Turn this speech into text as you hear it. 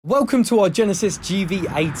Welcome to our Genesis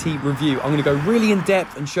GV80 review. I'm going to go really in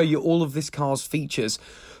depth and show you all of this car's features.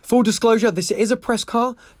 Full disclosure, this is a press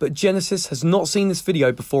car, but Genesis has not seen this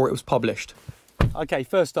video before it was published. Okay,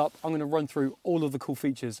 first up, I'm going to run through all of the cool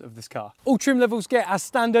features of this car. All trim levels get as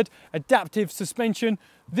standard, adaptive suspension.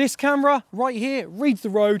 This camera right here reads the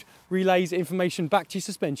road, relays information back to your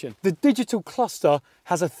suspension. The digital cluster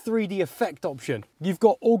has a 3D effect option. You've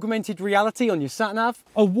got augmented reality on your sat-nav.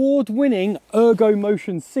 Award-winning ergo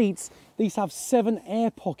motion seats. These have 7 air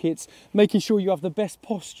pockets, making sure you have the best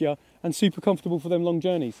posture and super comfortable for them long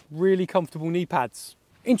journeys. Really comfortable knee pads.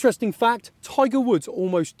 Interesting fact, Tiger Woods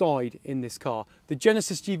almost died in this car. The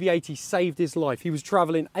Genesis GV80 saved his life. He was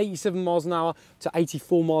traveling 87 miles an hour to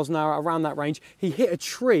 84 miles an hour, around that range. He hit a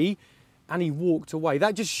tree and he walked away.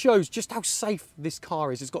 That just shows just how safe this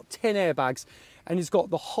car is. It's got 10 airbags and it's got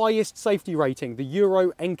the highest safety rating, the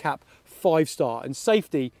Euro NCAP 5-star, and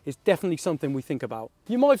safety is definitely something we think about.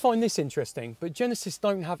 You might find this interesting, but Genesis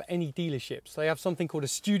don't have any dealerships. They have something called a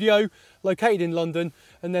studio located in London,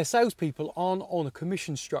 and their salespeople aren't on a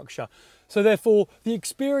commission structure. So therefore, the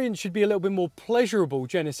experience should be a little bit more pleasurable,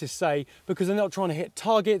 Genesis say, because they're not trying to hit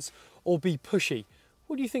targets or be pushy.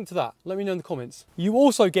 What do you think to that? Let me know in the comments. You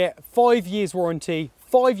also get 5 years warranty,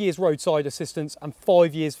 5 years roadside assistance, and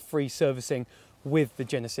 5 years free servicing with the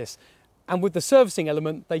Genesis. And with the servicing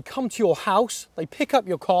element, they come to your house, they pick up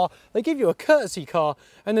your car, they give you a courtesy car,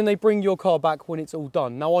 and then they bring your car back when it's all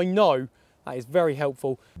done. Now I know that is very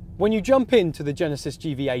helpful. When you jump into the Genesis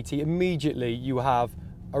GV80, immediately you have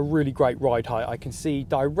a really great ride height. I can see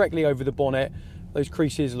directly over the bonnet. Those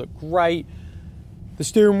creases look great. The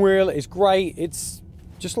steering wheel is great. It's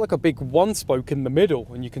just like a big one spoke in the middle,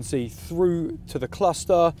 and you can see through to the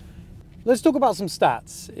cluster. Let's talk about some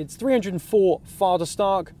stats. It's 304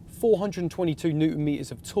 Stark, 422 Newton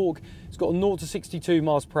meters of torque. It's got a 0 to 62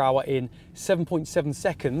 miles per hour in 7.7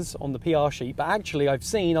 seconds on the PR sheet, but actually I've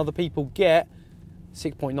seen other people get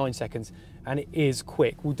 6.9 seconds, and it is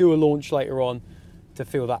quick. We'll do a launch later on to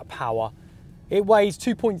feel that power. It weighs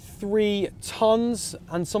 2.3 tons,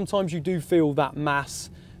 and sometimes you do feel that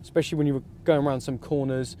mass, especially when you're going around some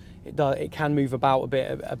corners. It can move about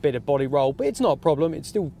a bit of body roll, but it's not a problem. It's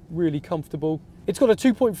still really comfortable. It's got a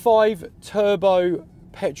 2.5 turbo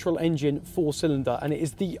petrol engine, 4-cylinder, and it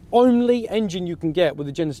is the only engine you can get with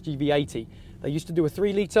the Genesis GV80. They used to do a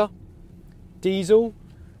 3-litre diesel,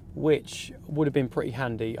 which would have been pretty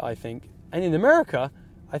handy, I think. And in America,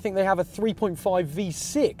 I think they have a 3.5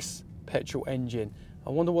 V6 petrol engine. I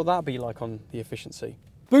wonder what that'd be like on the efficiency.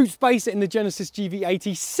 Boot space in the Genesis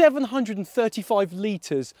GV80, 735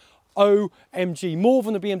 litres OMG, more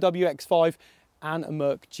than a BMW X5 and a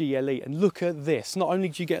Merc GLE. And look at this, not only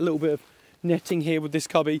do you get a little bit of netting here with this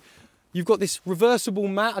cubby, you've got this reversible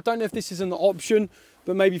mat. I don't know if this is an option,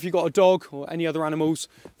 but maybe if you've got a dog or any other animals,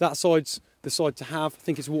 that side's the side to have. I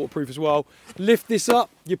think it's waterproof as well. Lift this up,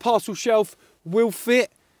 your parcel shelf will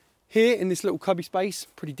fit here in this little cubby space,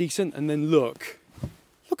 pretty decent. And then look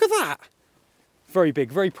at that. Very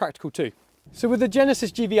big, very practical too. So with the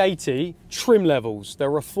Genesis GV80 trim levels,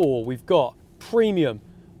 there are 4. We've got Premium,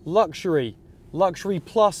 Luxury, Luxury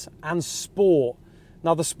Plus, and Sport.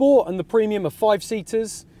 Now the Sport and the Premium are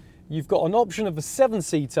 5-seaters. You've got an option of a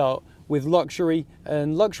 7-seater with Luxury,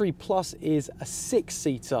 and Luxury Plus is a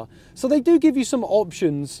 6-seater. So they do give you some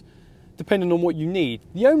options depending on what you need.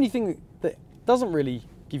 The only thing that doesn't really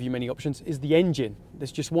give you many options is the engine.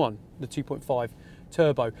 There's just one, the 2.5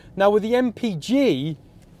 turbo. Now with the MPG,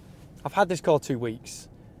 I've had this car 2 weeks.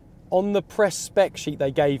 On the press spec sheet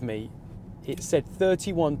they gave me, it said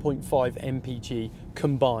 31.5 MPG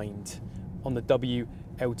combined on the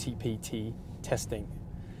WLTP testing.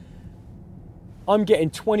 I'm getting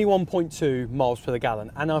 21.2 miles per gallon.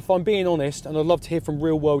 And if I'm being honest, and I'd love to hear from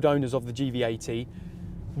real world owners of the GV80,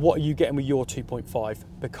 what are you getting with your 2.5?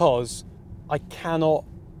 Because I cannot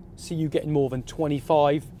see you getting more than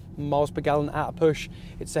 25 miles per gallon at a push.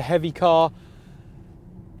 It's a heavy car.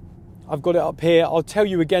 I've got it up here. I'll tell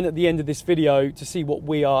you again at the end of this video to see what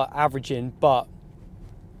we are averaging, but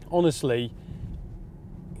honestly,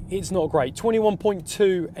 it's not great.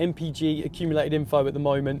 21.2 MPG accumulated info at the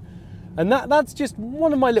moment, and that's just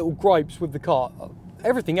one of my little gripes with the car.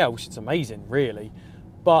 Everything else, it's amazing, really.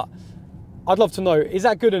 But I'd love to know, is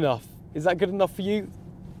that good enough? Is that good enough for you?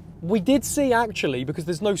 We did see actually, because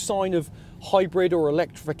there's no sign of hybrid or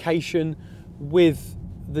electrification with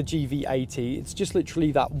the GV80, it's just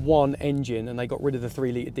literally that one engine, and they got rid of the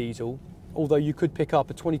 3-litre diesel. Although you could pick up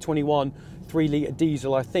a 2021 3-litre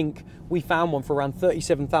diesel. I think we found one for around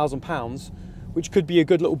 £37,000, which could be a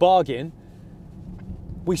good little bargain.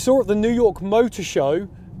 We saw at the New York Motor Show,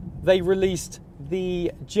 they released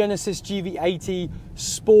the Genesis GV80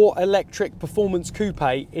 Sport Electric Performance Coupe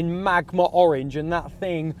in Magma Orange, and that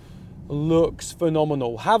thing looks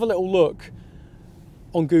phenomenal. Have a little look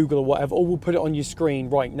on Google or whatever, or we'll put it on your screen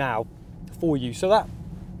right now for you. So that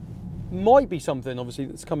might be something, obviously,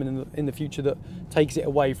 that's coming in the future that takes it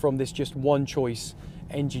away from this just one choice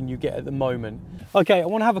engine you get at the moment. Okay, I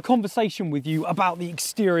want to have a conversation with you about the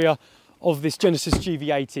exterior of this Genesis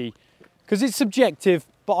GV80, because it's subjective,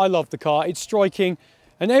 but I love the car. It's striking,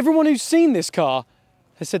 and everyone who's seen this car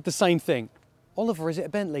has said the same thing. Oliver, is it a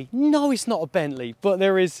Bentley? No, it's not a Bentley, but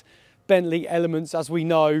there is Bentley elements, as we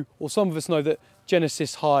know, or some of us know, that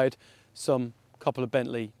Genesis hired some couple of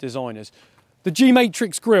Bentley designers. The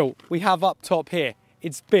G-Matrix grille we have up top here,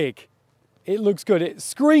 it's big, it looks good, it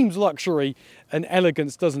screams luxury and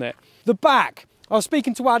elegance, doesn't it? The back, I was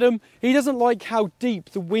speaking to Adam, he doesn't like how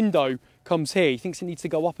deep the window comes here. He thinks it needs to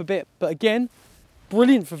go up a bit, but again,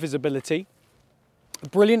 brilliant for visibility.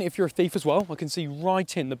 Brilliant if you're a thief as well. I can see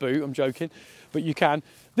right in the boot, I'm joking, but you can.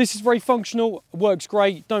 This is very functional, works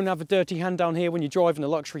great. Don't have a dirty hand down here when you're driving a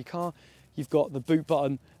luxury car. You've got the boot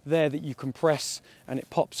button there that you can press and it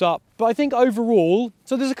pops up. But I think overall,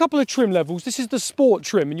 so there's a couple of trim levels. This is the sport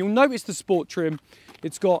trim, and you'll notice the sport trim,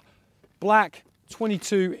 it's got black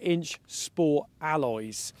 22-inch sport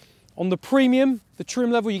alloys. On the premium, the trim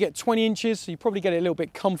level, you get 20 inches, so you probably get it a little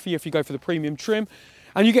bit comfier if you go for the premium trim.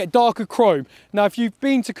 And you get darker chrome. Now, if you've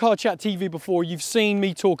been to Car Chat TV before, you've seen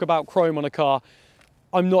me talk about chrome on a car.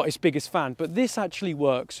 I'm not its biggest fan, but this actually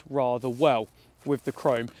works rather well with the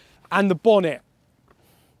chrome. And the bonnet,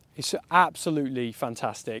 it's absolutely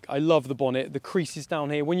fantastic. I love the bonnet, the creases down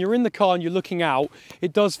here. When you're in the car and you're looking out,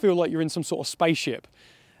 it does feel like you're in some sort of spaceship.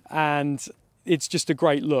 And it's just a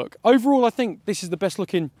great look. Overall, I think this is the best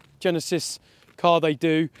looking Genesis car they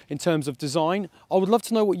do in terms of design. I would love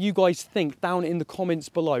to know what you guys think down in the comments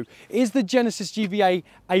below. Is the Genesis GV80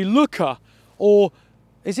 a looker, or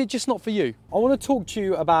is it just not for you? I want to talk to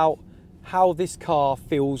you about how this car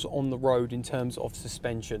feels on the road in terms of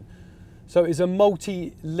suspension. So it's a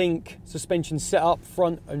multi-link suspension setup,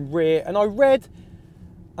 front and rear, and I read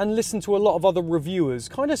and listened to a lot of other reviewers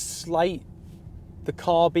kind of slate the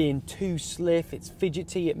car being too slick, it's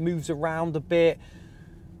fidgety, it moves around a bit.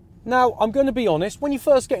 Now, I'm going to be honest, when you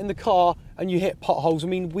first get in the car and you hit potholes, I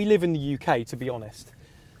mean, we live in the UK, to be honest,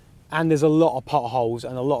 and there's a lot of potholes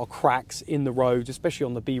and a lot of cracks in the roads, especially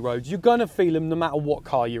on the B roads. You're going to feel them no matter what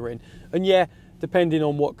car you're in. And yeah, depending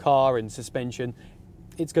on what car and suspension,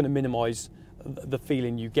 it's going to minimise the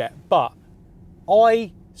feeling you get. But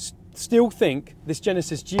I still think this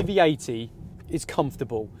Genesis GV80 is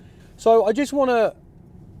comfortable. So I just want to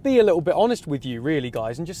be a little bit honest with you, really,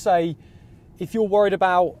 guys, and just say, if you're worried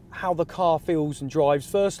about how the car feels and drives,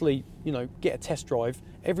 firstly, you know, get a test drive.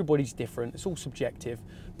 Everybody's different, it's all subjective.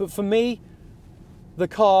 But for me, the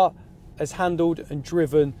car has handled and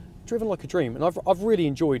driven like a dream, and I've really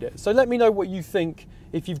enjoyed it. So let me know what you think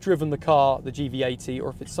if you've driven the car, the GV80, or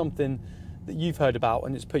if it's something that you've heard about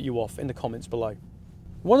and it's put you off, in the comments below.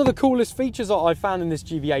 One of the coolest features that I found in this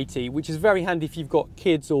GV80, which is very handy if you've got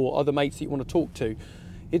kids or other mates that you want to talk to,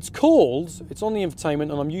 it's on the infotainment,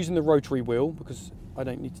 and I'm using the rotary wheel because I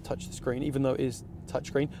don't need to touch the screen, even though it is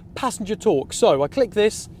touchscreen. Passenger talk. So I click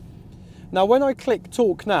this. Now when I click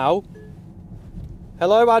talk now,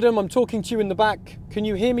 hello Adam, I'm talking to you in the back. Can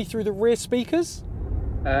you hear me through the rear speakers?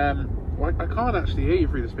 Well, I can't actually hear you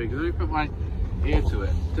through the speakers. Let me put my ear to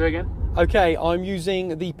it. Do it again. Okay, I'm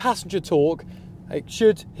using the passenger talk. It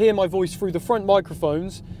should hear my voice through the front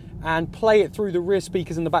microphones and play it through the rear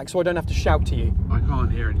speakers in the back, so I don't have to shout to you. I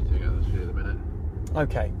can't hear anything at the minute.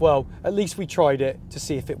 Okay, well, at least we tried it to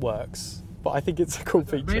see if it works. But I think it's a cool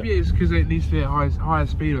feature. Maybe it's because it needs to be at higher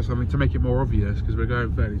speed or something to make it more obvious, because we're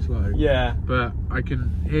going fairly slow. Yeah. But I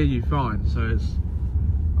can hear you fine, so it's...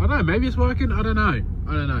 I don't know, maybe it's working, I don't know.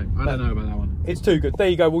 I don't know about that one. It's too good. There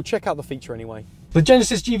you go, we'll check out the feature anyway. The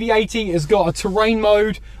Genesis GV80 has got a terrain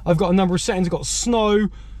mode. I've got a number of settings. I've got snow,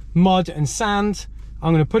 mud and sand.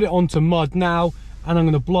 I'm going to put it onto mud now, and I'm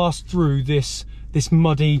going to blast through this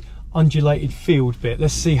muddy, undulated field bit.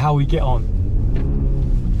 Let's see how we get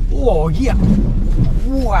on. Oh, yeah.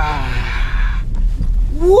 Wow.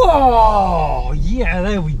 Whoa. Yeah,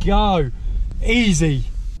 there we go. Easy.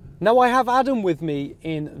 Now I have Adam with me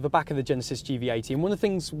in the back of the Genesis GV80, and one of the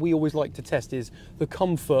things we always like to test is the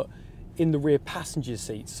comfort in the rear passenger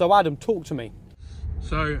seats. So Adam, talk to me.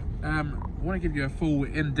 So I want to give you a full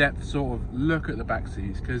in-depth sort of look at the back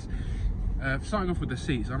seats, because starting off with the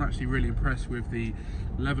seats, I'm actually really impressed with the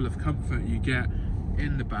level of comfort you get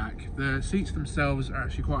in the back. The seats themselves are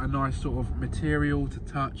actually quite a nice sort of material to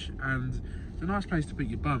touch, and a nice place to put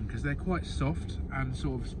your bum because they're quite soft and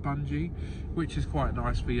sort of spongy, which is quite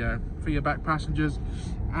nice for your back passengers.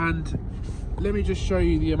 And let me just show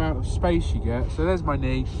you the amount of space you get. So there's my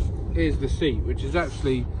knee, here's the seat, which is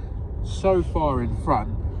actually so far in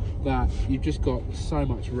front that you've just got so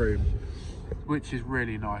much room, which is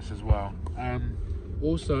really nice as well.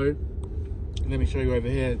 Also, let me show you over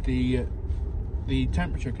here, the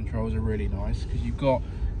temperature controls are really nice because you've got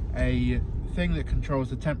a thing that controls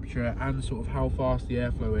the temperature and sort of how fast the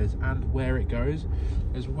airflow is and where it goes,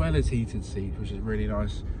 as well as heated seats, which is really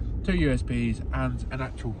nice. 2 USBs and an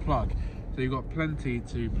actual plug, so you've got plenty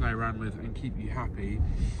to play around with and keep you happy.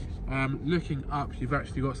 Looking up, you've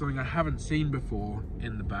actually got something I haven't seen before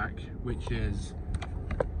in the back, which is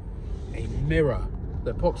a mirror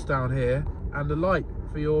that pops down here and a light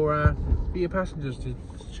for your passengers to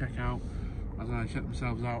check out, I don't know, check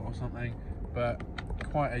themselves out or something. But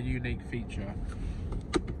quite a unique feature,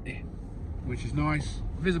 which is nice.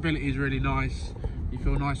 Visibility is really nice. You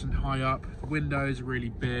feel nice and high up. The windows are really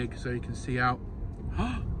big, so you can see out.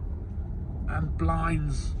 And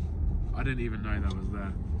blinds. I didn't even know that was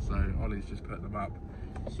there. So Ollie's just put them up.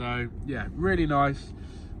 So yeah, really nice.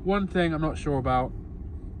 One thing I'm not sure about,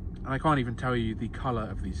 and I can't even tell you the colour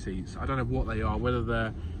of these seats. I don't know what they are, whether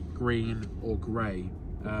they're green or grey.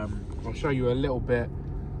 I'll show you a little bit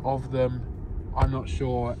of them. I'm not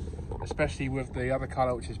sure, especially with the other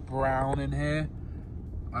colour, which is brown in here.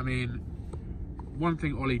 I mean, one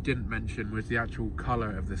thing Ollie didn't mention was the actual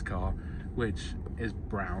colour of this car, which is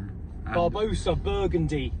brown. And Barbosa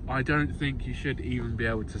burgundy. I don't think you should even be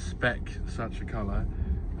able to spec such a colour,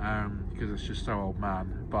 because it's just so old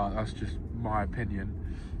man, but that's just my opinion.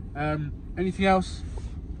 Anything else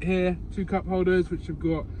here? 2 cup holders, which have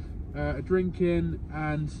got a drink in,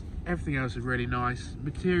 and everything else is really nice.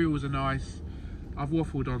 Materials are nice. I've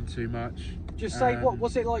waffled on too much. Just say,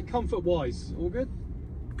 what's it like comfort wise? All good?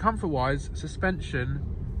 Comfort wise, suspension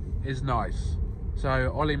is nice.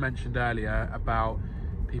 So Ollie mentioned earlier about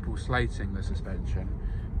people slating the suspension,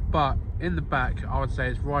 but in the back I would say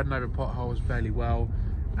it's riding over potholes fairly well,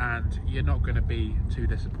 and you're not going to be too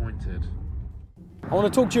disappointed. I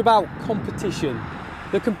want to talk to you about competition,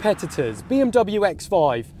 the competitors. BMW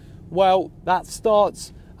X5, well, that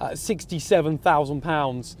starts at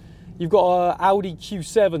 £67,000. You've got an Audi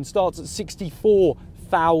Q7, starts at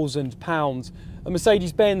 £64,000. A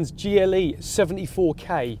Mercedes-Benz GLE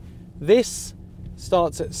 74k. This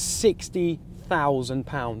starts at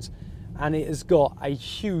 £60,000, and it has got a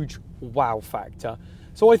huge wow factor.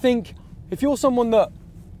 So I think if you're someone that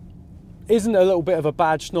isn't a little bit of a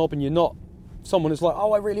badge snob, and you're not someone who's like,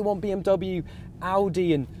 oh, I really want BMW,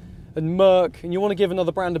 Audi and Merc, and you want to give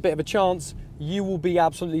another brand a bit of a chance, you will be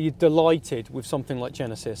absolutely delighted with something like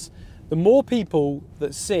Genesis. The more people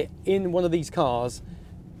that sit in one of these cars,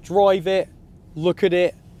 drive it, look at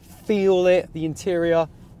it, feel it, the interior,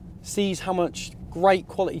 sees how much great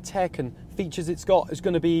quality tech and features it's got, is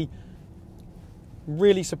going to be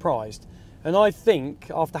really surprised. And I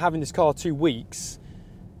think after having this car 2 weeks,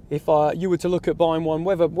 if you were to look at buying one,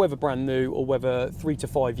 whether brand new or whether 3 to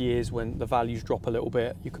 5 years when the values drop a little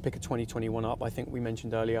bit, you could pick a 2021 up, I think we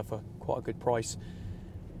mentioned earlier, for quite a good price.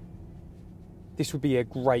 This would be a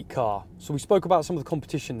great car. So we spoke about some of the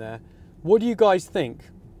competition there. What do you guys think?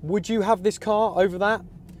 Would you have this car over that?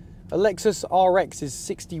 A Lexus RX is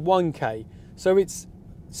 61k. So it's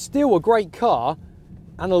still a great car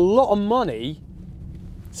and a lot of money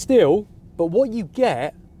still, but what you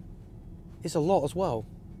get is a lot as well.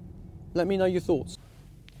 Let me know your thoughts.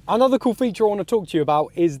 Another cool feature I want to talk to you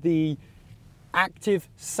about is the active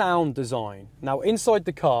sound design. Now inside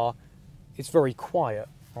the car, it's very quiet,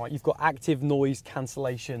 right? You've got active noise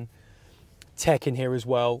cancellation tech in here as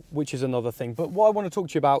well, which is another thing. But what I want to talk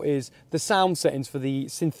to you about is the sound settings for the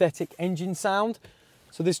synthetic engine sound.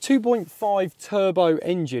 So this 2.5 turbo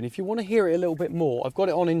engine, if you want to hear it a little bit more, I've got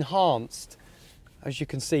it on enhanced, as you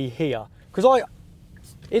can see here. Because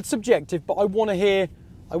it's subjective, but I want to hear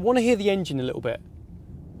the engine a little bit.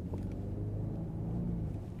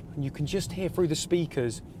 And you can just hear through the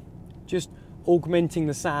speakers, just augmenting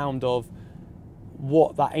the sound of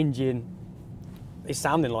what that engine is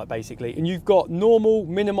sounding like, basically. And you've got normal,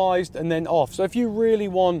 minimized, and then off. So if you really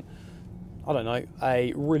want, I don't know,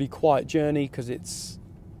 a really quiet journey because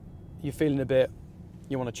you're feeling a bit,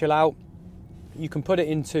 you want to chill out, you can put it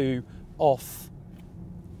into off,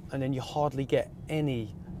 and then you hardly get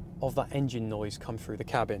any of that engine noise come through the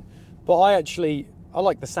cabin. But I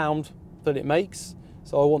like the sound that it makes,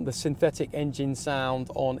 so I want the synthetic engine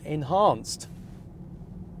sound on enhanced.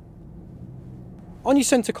 On your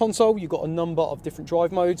center console, you've got a number of different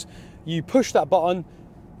drive modes. You push that button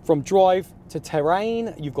from drive to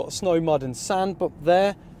terrain. You've got snow, mud and sand up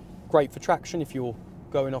there. Great for traction if you're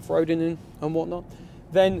going off-roading and whatnot.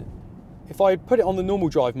 Then if I put it on the normal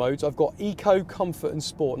drive modes, I've got Eco, Comfort and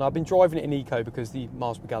Sport. Now I've been driving it in Eco because the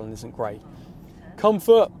miles per gallon isn't great.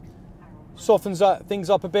 Comfort softens things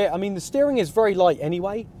up a bit. I mean, the steering is very light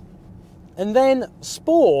anyway. And then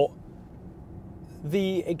Sport,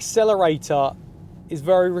 the accelerator is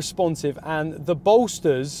very responsive and the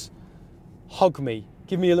bolsters hug me,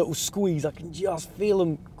 give me a little squeeze. I can just feel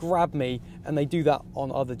them grab me, and they do that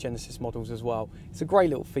on other Genesis models as well. It's a great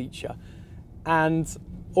little feature. And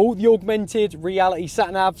all the augmented reality sat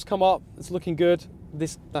navs come up. It's looking good.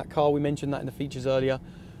 That car, we mentioned that in the features earlier.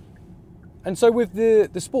 And so with the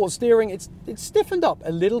sport steering, it's stiffened up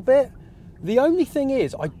a little bit. The only thing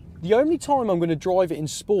is, the only time I'm going to drive it in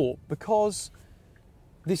sport, because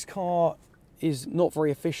this car is not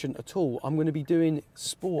very efficient at all, I'm going to be doing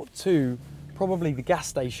sport to probably the gas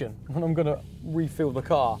station when I'm going to refill the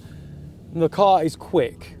car. And the car is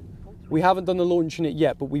quick. We haven't done the launch in it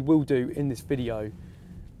yet, but we will do in this video.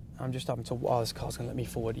 I'm just having to, oh, this car's going to let me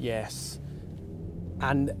forward, yes.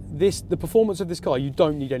 And the performance of this car, you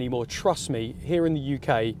don't need any more. Trust me, here in the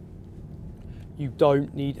UK, you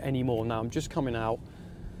don't need any more. Now I'm just coming out,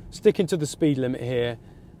 sticking to the speed limit here,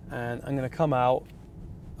 and I'm going to come out,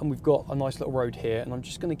 and we've got a nice little road here, and I'm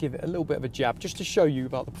just going to give it a little bit of a jab just to show you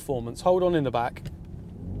about the performance. Hold on in the back.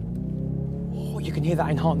 Oh, you can hear that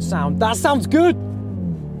enhanced sound. That sounds good.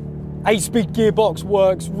 8-speed gearbox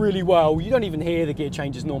works really well. You don't even hear the gear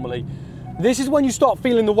changes normally. This is when you start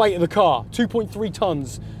feeling the weight of the car. 2.3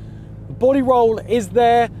 tons. The body roll is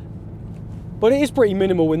there, but it is pretty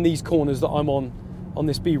minimal in these corners that I'm on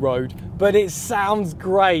this B road. But it sounds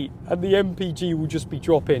great, and the MPG will just be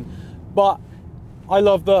dropping. But I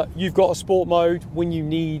love that you've got a sport mode when you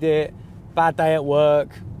need it. Bad day at work,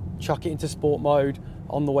 chuck it into sport mode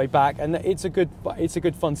on the way back, and it's a good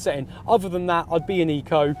fun setting. Other than that, I'd be in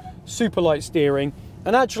Eco, super light steering,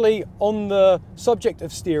 and actually on the subject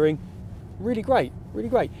of steering, really great, really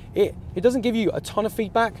great. It doesn't give you a ton of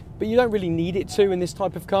feedback, but you don't really need it to in this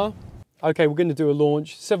type of car. Okay, we're going to do a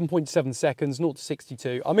launch, 7.7 seconds, 0 to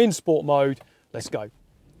 62. I'm in sport mode. Let's go. A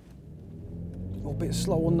little bit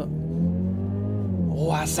slow on the.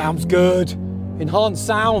 Oh, that sounds good. Enhanced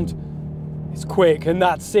sound. It's quick, and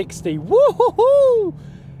that's 60. Woohoo!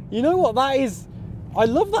 You know what that is? I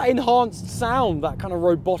love that enhanced sound, that kind of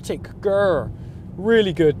robotic grr.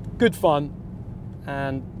 Really good, good fun.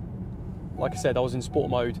 And like I said, I was in sport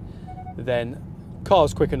mode then.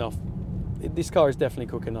 Car's quick enough. This car is definitely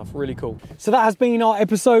quick enough, really cool. So that has been our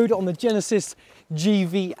episode on the Genesis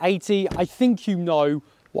GV80. I think you know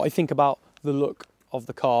what I think about the look of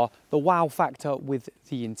the car, the wow factor with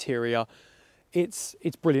the interior. It's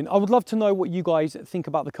brilliant. I would love to know what you guys think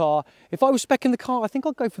about the car. If I was speccing the car, I think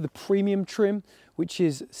I'd go for the premium trim, which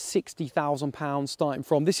is £60,000 starting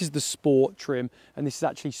from. This is the sport trim, and this is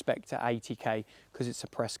actually spec'd at 80k because it's a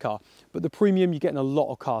press car. But the premium, you're getting a lot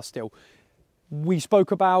of car still. We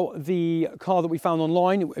spoke about the car that we found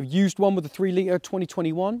online, a used one with a 3 litre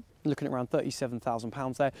 2021. Looking at around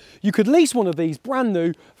 £37,000 there. You could lease one of these brand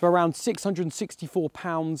new for around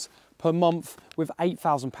 £664 per month with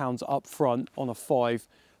 £8,000 up front on a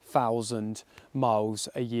 5,000 miles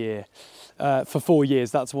a year for 4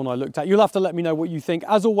 years. That's the one I looked at. You'll have to let me know what you think.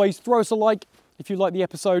 As always, throw us a like if you like the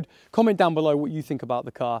episode. Comment down below what you think about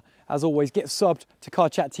the car. As always, get subbed to Car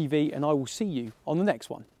Chat TV, and I will see you on the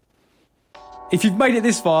next one. If you've made it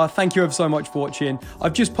this far, thank you ever so much for watching.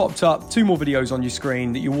 I've just popped up 2 more videos on your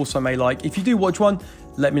screen that you also may like. If you do watch one,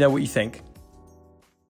 let me know what you think.